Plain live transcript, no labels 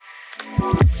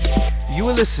You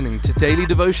are listening to Daily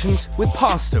Devotions with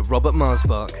Pastor Robert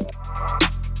Marsbach.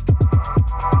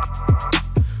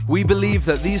 We believe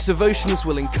that these devotions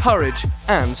will encourage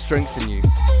and strengthen you.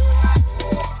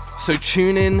 So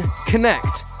tune in,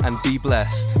 connect, and be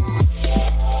blessed.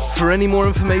 For any more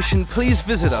information, please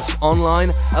visit us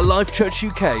online at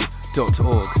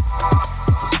lifechurchuk.org.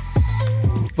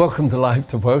 Welcome to Life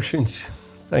Devotions.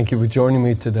 Thank you for joining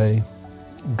me today.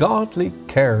 Godly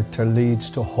character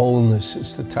leads to wholeness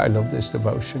is the title of this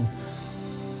devotion.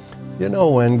 You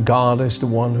know, when God is the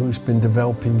one who's been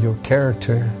developing your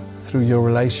character through your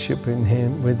relationship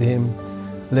with Him,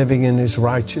 living in His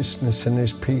righteousness and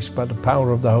His peace by the power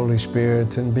of the Holy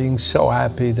Spirit, and being so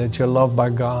happy that you're loved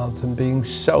by God, and being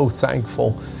so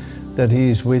thankful that He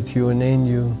is with you and in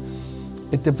you,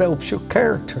 it develops your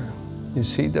character. You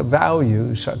see, the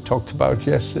values I talked about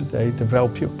yesterday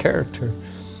develop your character.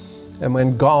 And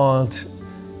when God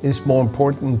is more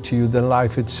important to you than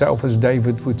life itself, as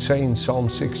David would say in Psalm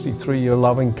 63, your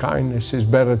loving kindness is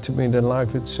better to me than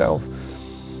life itself,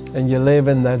 and you live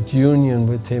in that union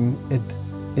with Him, it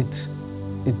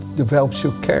develops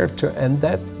your character, and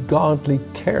that godly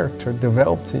character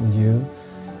developed in you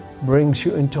brings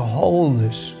you into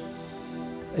wholeness.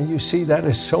 And you see, that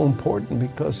is so important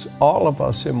because all of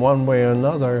us in one way or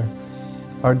another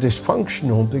are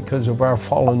dysfunctional because of our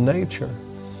fallen nature.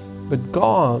 But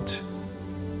God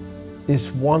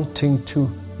is wanting to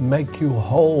make you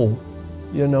whole.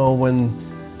 You know,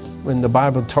 when the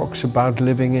Bible talks about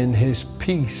living in His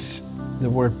peace, the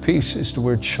word peace is the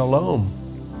word shalom.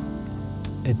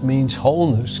 It means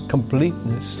wholeness,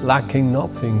 completeness, lacking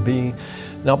nothing,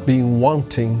 not being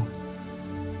wanting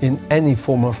in any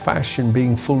form or fashion,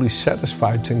 being fully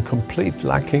satisfied and complete,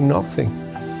 lacking nothing.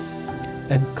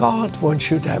 And God wants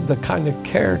you to have the kind of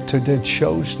character that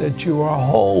shows that you are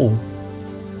whole.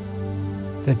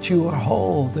 That you are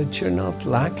whole, that you're not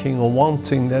lacking or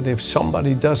wanting, that if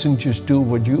somebody doesn't just do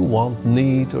what you want,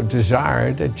 need, or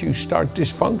desire, that you start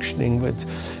dysfunctioning with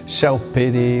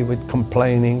self-pity, with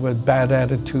complaining, with bad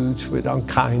attitudes, with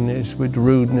unkindness, with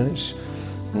rudeness.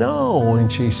 No, in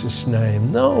Jesus'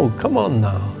 name. No, come on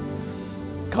now.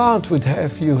 God would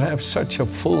have you have such a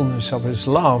fullness of His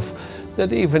love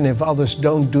that even if others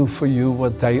don't do for you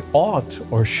what they ought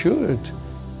or should,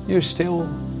 you're steady,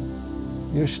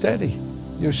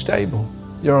 you're stable,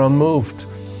 you're unmoved,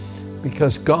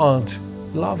 because God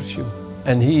loves you,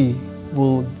 and He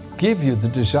will give you the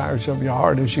desires of your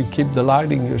heart as you keep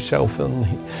delighting yourself in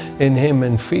Him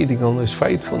and feeding on His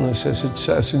faithfulness, as it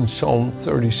says in Psalm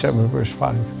 37, verse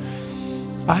 5.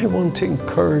 I want to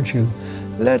encourage you,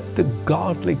 let the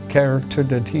godly character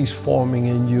that He's forming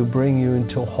in you bring you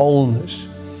into wholeness.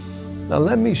 Now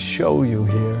let me show you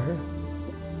here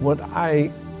what I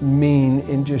mean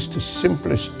in just the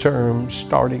simplest terms,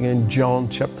 starting in John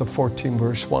chapter 14,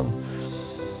 verse 1.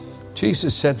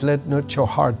 Jesus said, let not your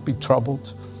heart be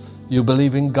troubled. You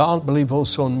believe in God, believe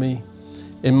also in me.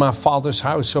 In my Father's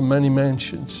house are many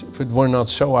mansions. If it were not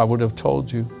so, I would have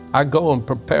told you. I go and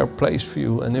prepare a place for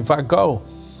you. And if I go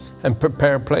and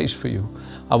prepare a place for you,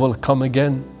 I will come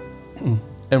again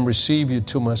and receive you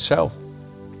to myself,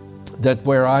 that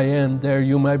where I am, there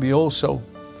you may be also.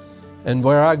 And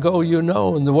where I go, you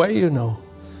know, and the way you know.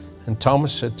 And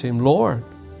Thomas said to Him, Lord,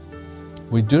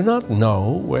 we do not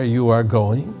know where you are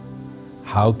going.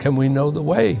 How can we know the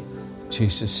way?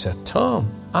 Jesus said,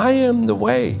 Tom, I am the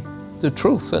way, the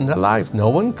truth, and the life. No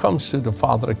one comes to the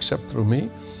Father except through me.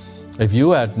 If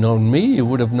you had known me, you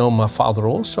would have known my Father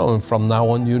also, and from now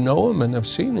on you know Him and have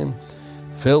seen Him.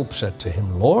 Philip said to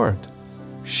Him, Lord,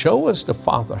 show us the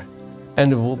Father,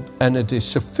 and it is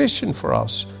sufficient for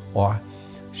us. Or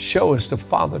show us the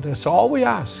Father. That's all we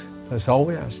ask. That's all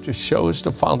we ask. Just show us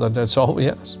the Father. That's all we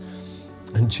ask.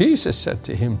 And Jesus said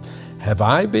to him, have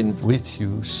I been with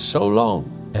you so long,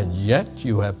 and yet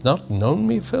you have not known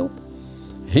me, Philip?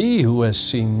 He who has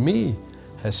seen me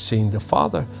has seen the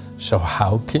Father. So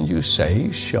how can you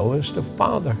say, show us the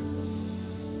Father?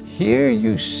 Here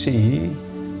you see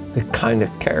the kind of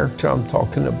character I'm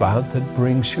talking about that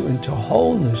brings you into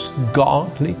wholeness.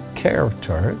 Godly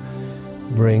character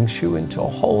brings you into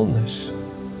wholeness.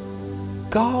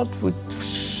 God would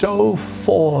so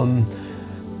form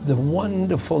the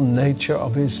wonderful nature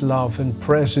of His love and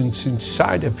presence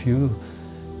inside of you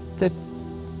that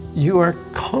you are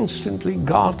constantly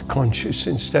God-conscious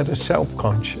instead of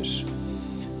self-conscious.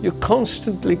 You're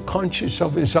constantly conscious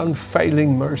of His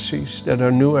unfailing mercies that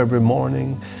are new every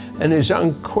morning, and His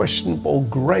unquestionable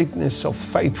greatness of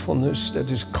faithfulness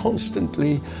that is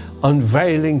constantly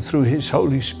unveiling through His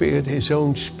Holy Spirit, His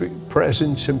own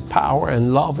presence and power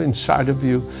and love inside of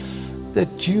you,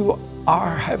 that you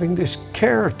are having this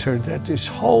character that is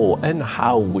whole, and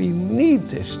how we need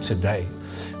this today.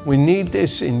 We need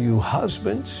this in you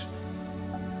husbands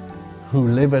who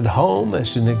live at home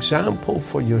as an example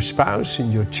for your spouse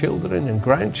and your children and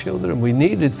grandchildren. We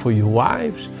need it for you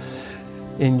wives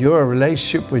in your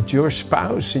relationship with your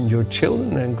spouse and your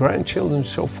children and grandchildren and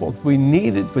so forth. We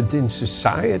need it within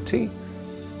society.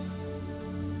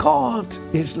 God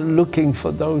is looking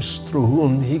for those through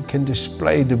whom he can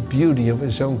display the beauty of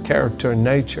his own character and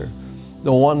nature,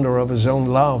 the wonder of his own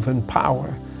love and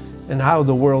power, and how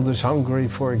the world is hungry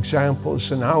for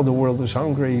examples, and how the world is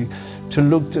hungry to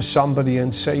look to somebody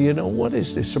and say, you know, what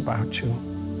is this about you?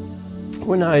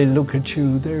 When I look at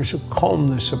you, there's a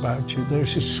calmness about you,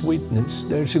 there's a sweetness,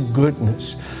 there's a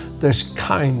goodness, there's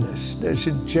kindness, there's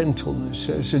a gentleness,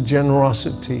 there's a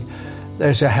generosity,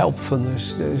 there's a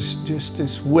helpfulness, there's just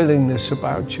this willingness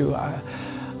about you.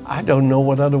 I don't know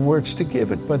what other words to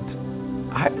give it, but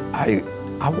I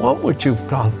want what you've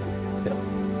got.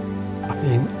 I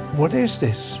mean, what is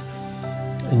this?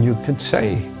 And you could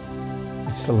say,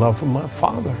 it's the love of my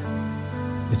Father.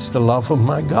 It's the love of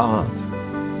my God.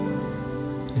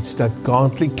 It's that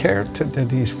godly character that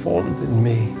he's formed in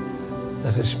me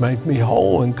that has made me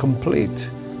whole and complete.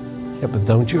 Yeah, but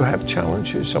don't you have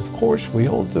challenges? Of course, we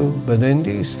all do. But in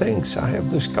these things I have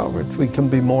discovered we can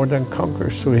be more than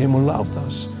conquerors through him who loved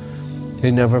us.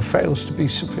 He never fails to be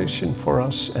sufficient for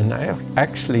us. And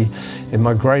actually, in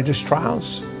my greatest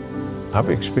trials, I've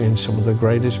experienced some of the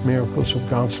greatest miracles of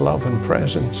God's love and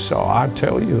presence. So I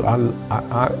tell you,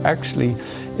 I actually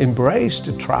embrace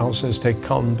the trials as they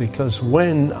come, because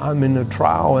when I'm in a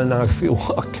trial and I feel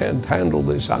I can't handle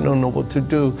this, I don't know what to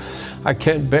do, I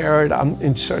can't bear it, I'm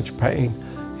in such pain,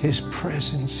 his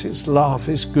presence, his love,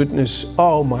 his goodness,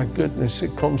 oh my goodness,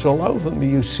 it comes all over me.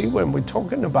 You see, when we're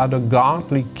talking about a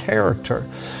godly character,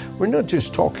 we're not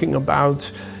just talking about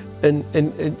and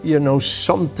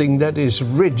something that is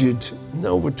rigid.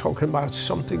 No, we're talking about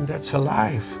something that's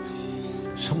alive,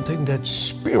 something that's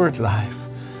spirit life,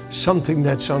 something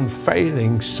that's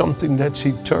unfailing, something that's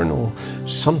eternal,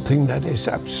 something that is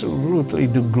absolutely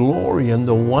the glory and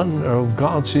the wonder of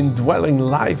God's indwelling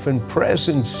life and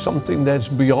presence, something that's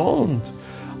beyond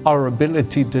our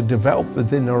ability to develop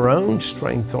within our own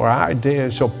strength or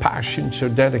ideas or passions or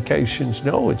dedications.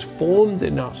 No, it's formed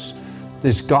in us,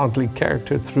 this godly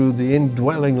character, through the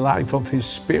indwelling life of his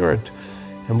Spirit.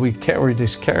 And we carry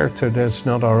this character that's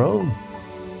not our own.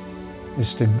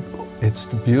 It's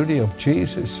the beauty of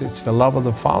Jesus. It's the love of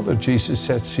the Father. Jesus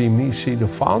said, see me, see the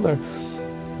Father.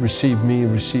 Receive me,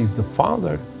 receive the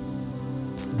Father.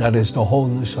 That is the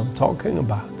wholeness I'm talking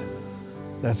about.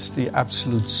 That's the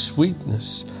absolute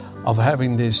sweetness of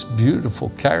having this beautiful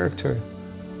character.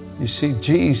 You see,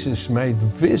 Jesus made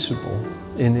visible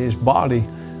in his body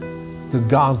the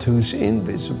God who's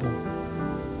invisible.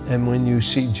 And when you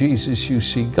see Jesus, you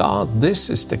see God. This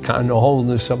is the kind of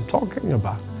wholeness I'm talking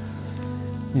about.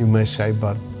 You may say,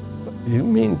 but you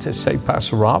mean to say,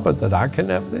 Pastor Robert, that I can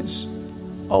have this?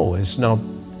 Oh, it's not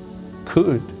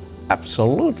could.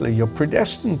 Absolutely, you're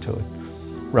predestined to it.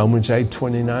 Romans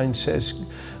 8:29 says,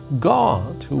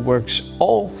 God, who works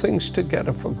all things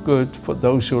together for good for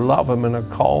those who love him and are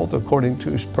called according to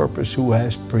his purpose, who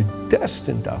has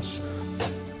predestined us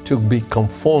to be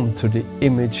conformed to the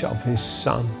image of his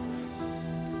Son.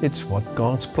 It's what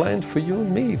God's planned for you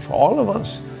and me, for all of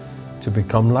us, to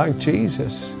become like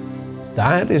Jesus.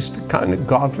 That is the kind of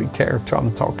godly character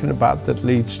I'm talking about that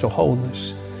leads to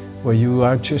wholeness, where you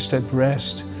are just at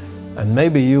rest. And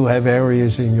maybe you have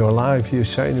areas in your life you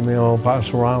say to me, oh,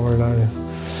 Pastor Robert, I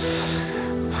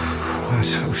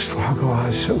so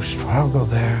struggle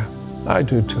there. I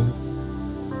do too.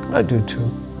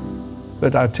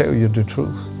 But I tell you the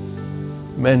truth.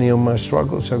 Many of my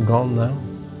struggles are gone now.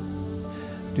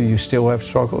 Do you still have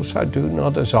struggles? I do,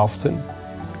 not as often.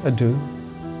 I do.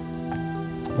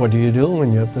 What do you do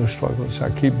when you have those struggles? I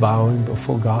keep bowing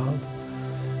before God.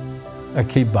 I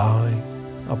keep bowing.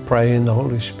 I pray in the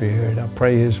Holy Spirit. I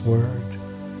pray his word.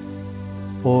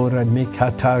 Ora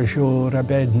mikatajo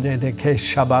rabenne de ke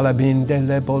shabalabinde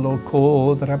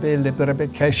leboloko drabele brebe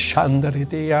ke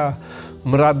shandridia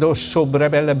mradoso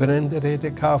brebele brendere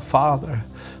de ka. Father,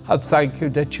 I thank you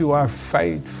that you are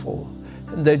faithful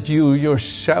and that you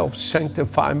yourself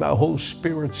sanctify my whole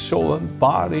spirit, soul, and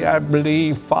body. I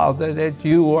believe, Father, that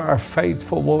you are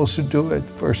faithful also do it.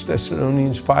 1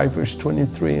 Thessalonians 5, verse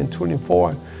 23 and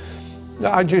 24.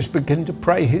 I just begin to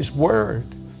pray his word.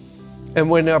 And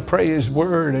when I pray his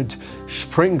word, it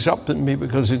springs up in me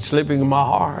because it's living in my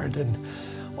heart. And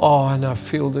I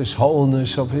feel this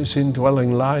wholeness of his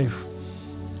indwelling life.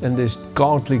 And this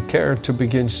godly character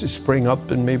begins to spring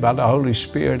up in me by the Holy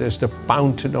Spirit as the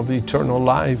fountain of eternal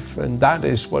life. And that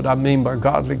is what I mean by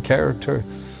godly character.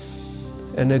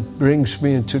 And it brings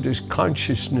me into this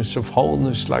consciousness of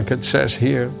wholeness, like it says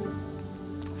here.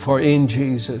 For in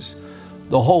Jesus,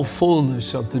 the whole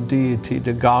fullness of the deity,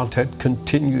 the Godhead,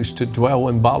 continues to dwell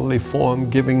in bodily form,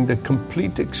 giving the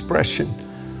complete expression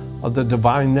of the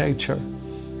divine nature.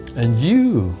 And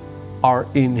you are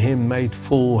in him made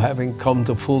full, having come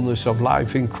to fullness of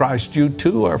life in Christ. You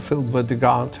too are filled with the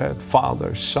Godhead,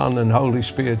 Father, Son, and Holy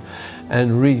Spirit,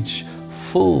 and reach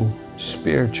full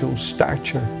spiritual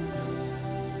stature.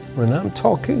 When I'm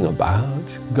talking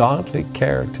about godly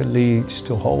character leads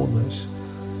to wholeness,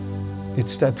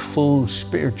 it's that full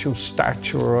spiritual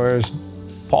stature, or as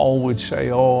Paul would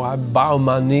say, oh, I bow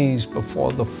my knees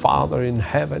before the Father in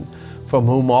heaven, from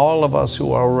whom all of us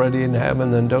who are already in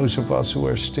heaven and those of us who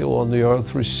are still on the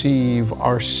earth receive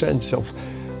our sense of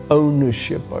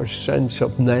ownership, our sense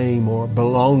of name or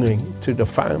belonging to the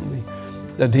family,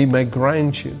 that he may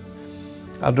grant you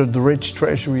out of the rich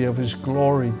treasury of his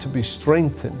glory to be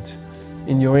strengthened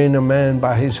in your inner man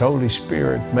by his Holy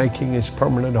Spirit, making his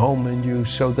permanent home in you,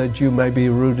 so that you may be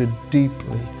rooted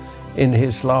deeply in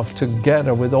his love,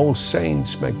 together with all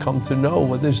saints may come to know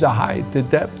what is the height, the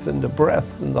depth, and the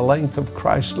breadth, and the length of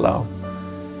Christ's love.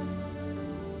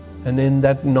 And in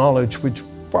that knowledge which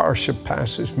far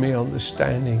surpasses mere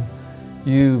understanding,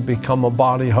 you become a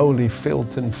body wholly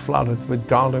filled and flooded with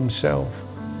God himself,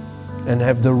 and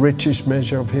have the richest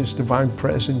measure of his divine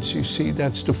presence. You see,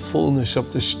 that's the fullness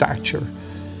of the stature.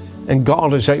 And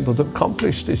God is able to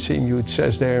accomplish this in you. It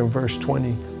says there in verse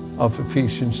 20 of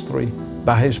Ephesians 3,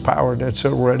 by his power that's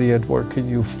already at work in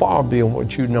you, far beyond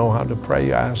what you know how to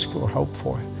pray, ask, or hope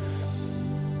for.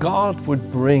 God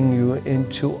would bring you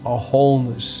into a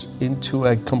wholeness, into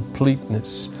a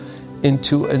completeness,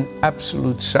 into an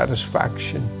absolute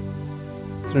satisfaction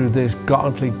through this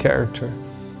godly character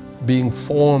being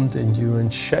formed in you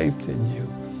and shaped in you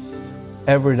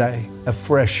every day,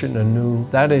 afresh and anew.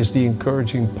 That is the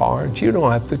encouraging part. You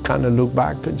don't have to kind of look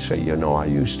back and say, you know, I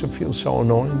used to feel so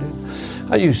anointed.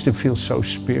 I used to feel so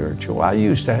spiritual. I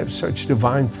used to have such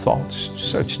divine thoughts,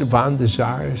 such divine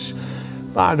desires.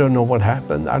 I don't know what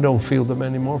happened. I don't feel them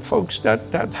anymore. Folks,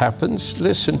 that happens.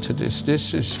 Listen to this.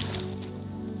 This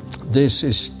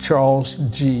is Charles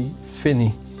G.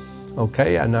 Finney.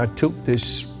 Okay, and I took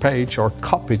this page, or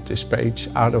copied this page,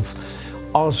 out of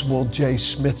Oswald J.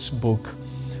 Smith's book,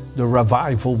 The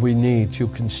Revival We Need. You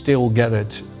can still get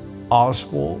it.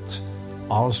 Oswald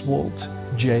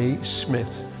J.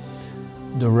 Smith,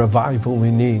 The Revival We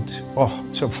Need. Oh,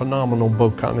 it's a phenomenal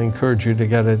book. I encourage you to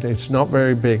get it. It's not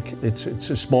very big. It's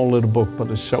a small little book, but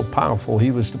it's so powerful.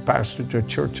 He was the pastor of the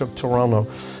Church of Toronto.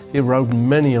 He wrote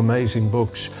many amazing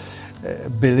books.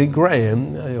 Billy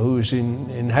Graham, who is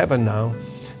in heaven now,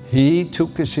 he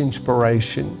took his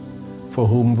inspiration, for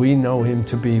whom we know him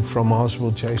to be, from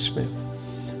Oswald J. Smith.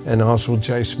 And Oswald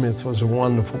J. Smith was a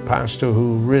wonderful pastor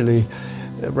who really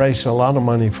raised a lot of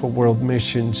money for world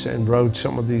missions and wrote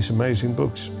some of these amazing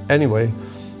books. Anyway,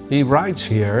 he writes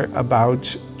here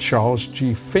about Charles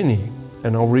G. Finney,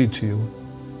 and I'll read to you.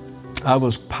 I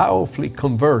was powerfully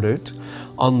converted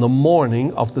on the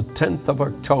morning of the 10th of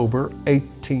October,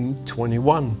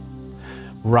 1821,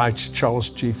 writes Charles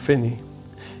G. Finney.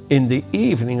 In the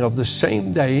evening of the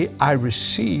same day, I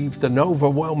received an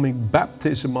overwhelming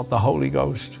baptism of the Holy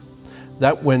Ghost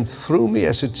that went through me,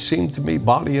 as it seemed to me,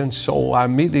 body and soul. I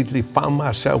immediately found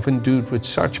myself endued with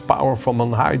such power from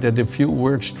on high that a few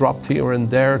words dropped here and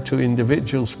there to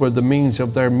individuals were the means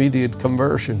of their immediate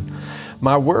conversion.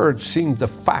 My words seemed to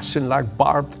fasten like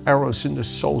barbed arrows in the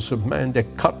souls of men. They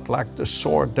cut like the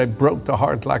sword. They broke the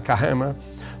heart like a hammer.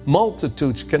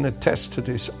 Multitudes can attest to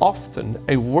this. Often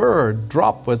a word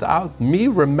dropped without me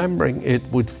remembering it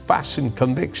would fasten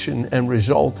conviction and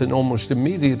result in almost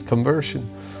immediate conversion.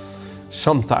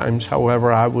 Sometimes,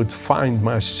 however, I would find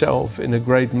myself in a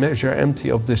great measure empty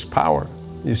of this power.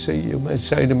 You see, you may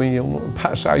say to me,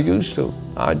 Pastor, I used to.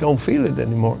 I don't feel it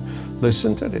anymore.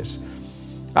 Listen to this.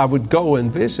 I would go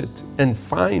and visit and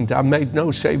find I made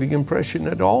no saving impression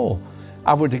at all.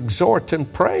 I would exhort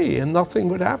and pray and nothing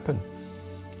would happen.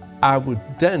 I would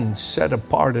then set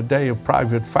apart a day of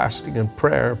private fasting and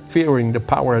prayer, fearing the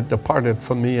power had departed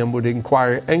from me, and would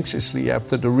inquire anxiously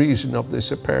after the reason of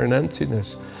this apparent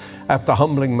emptiness. After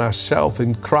humbling myself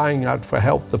and crying out for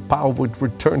help, the power would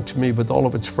return to me with all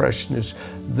of its freshness.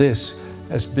 This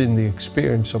has been the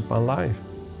experience of my life.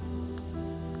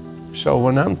 So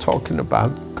when I'm talking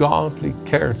about godly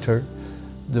character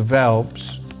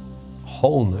develops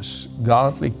wholeness,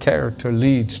 godly character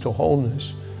leads to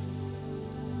wholeness.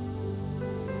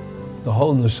 The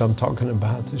wholeness I'm talking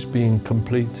about is being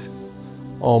complete.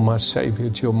 Oh, my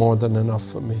Savior, you're more than enough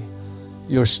for me.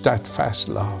 Your steadfast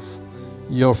love,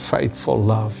 your faithful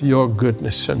love, your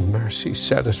goodness and mercy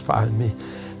satisfy me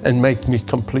and make me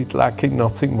complete, lacking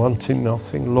nothing, wanting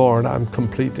nothing. Lord, I'm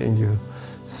complete in you.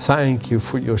 Thank you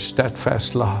for your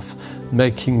steadfast love,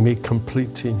 making me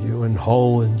complete in you and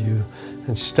whole in you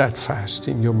and steadfast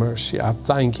in your mercy. I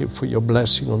thank you for your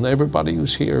blessing on everybody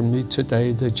who's hearing me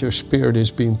today, that your Spirit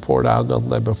is being poured out on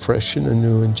them afresh and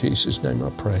anew. In Jesus' name I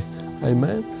pray.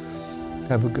 Amen.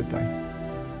 Have a good day.